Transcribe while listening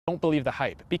Don't believe the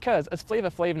hype, because as Flava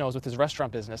Flav knows with his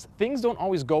restaurant business, things don't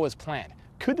always go as planned.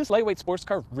 Could this lightweight sports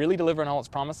car really deliver on all its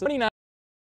promises? 29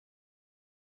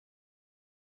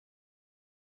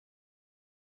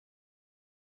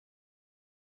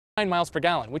 miles per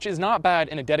gallon, which is not bad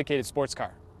in a dedicated sports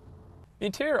car. The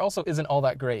interior also isn't all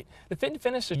that great. The fit and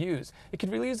finish to use, it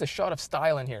could really use a shot of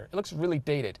style in here. It looks really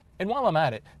dated. And while I'm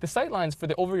at it, the sight lines for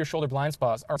the over-your-shoulder blind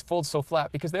spots are folded so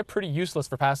flat because they're pretty useless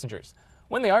for passengers.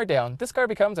 When they are down, this car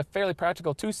becomes a fairly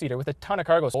practical two-seater with a ton of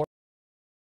cargo space.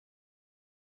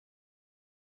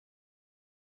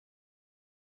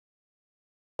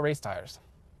 Race tires.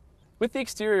 With the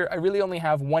exterior, I really only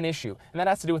have one issue, and that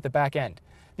has to do with the back end.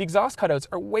 The exhaust cutouts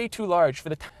are way too large for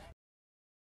the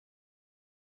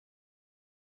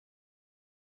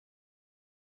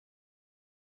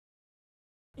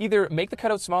Either make the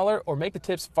cutout smaller or make the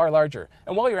tips far larger.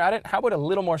 And while you're at it, how about a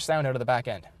little more sound out of the back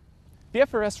end? The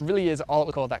FR-S really is all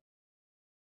it that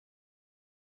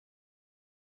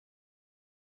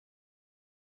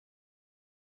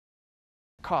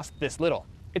costs this little.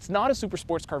 It's not a super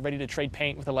sports car ready to trade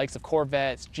paint with the likes of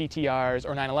Corvettes, GTRs,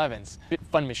 or 911s. It's a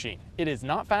fun machine. It is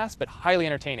not fast, but highly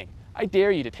entertaining. I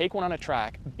dare you to take one on a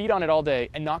track, beat on it all day,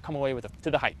 and not come away with to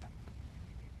the hype.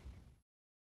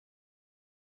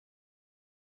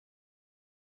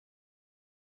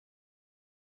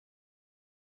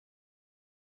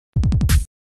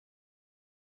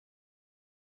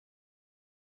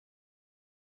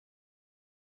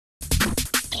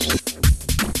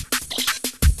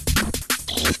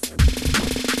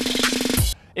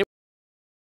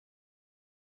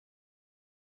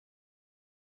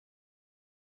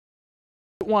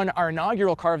 Won our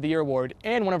inaugural Car of the Year award,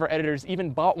 and one of our editors even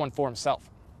bought one for himself.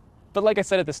 But like I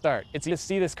said at the start, it's easy to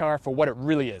see this car for what it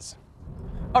really is.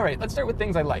 Alright, let's start with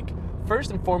things I like.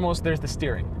 First and foremost, there's the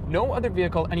steering. No other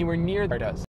vehicle anywhere near there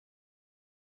does.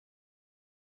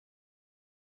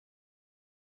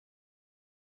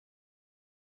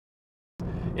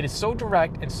 It is so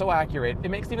direct and so accurate, it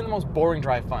makes even the most boring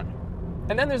drive fun.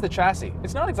 And then there's the chassis.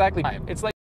 It's not exactly time, it's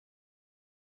like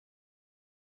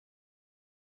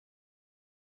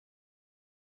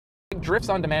drifts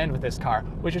on demand with this car,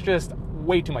 which is just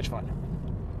way too much fun.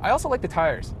 I also like the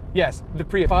tires. Yes, the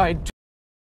pre-applied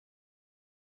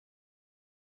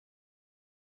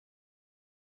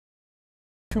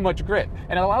too much grip,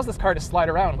 and it allows this car to slide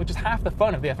around, which is half the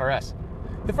fun of the FR-S.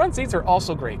 The front seats are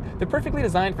also great. They're perfectly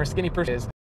designed for skinny persons.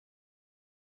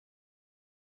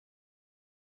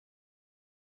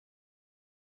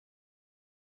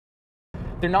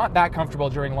 They're not that comfortable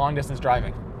during long distance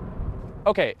driving.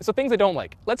 Okay, so things I don't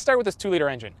like. Let's start with this 2-liter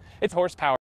engine. It's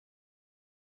horsepower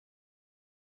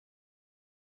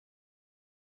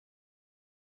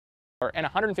and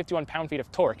 151 pound-feet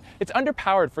of torque. It's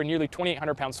underpowered for a nearly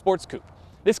 2,800-pound sports coupe.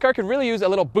 This car could really use a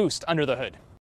little boost under the hood.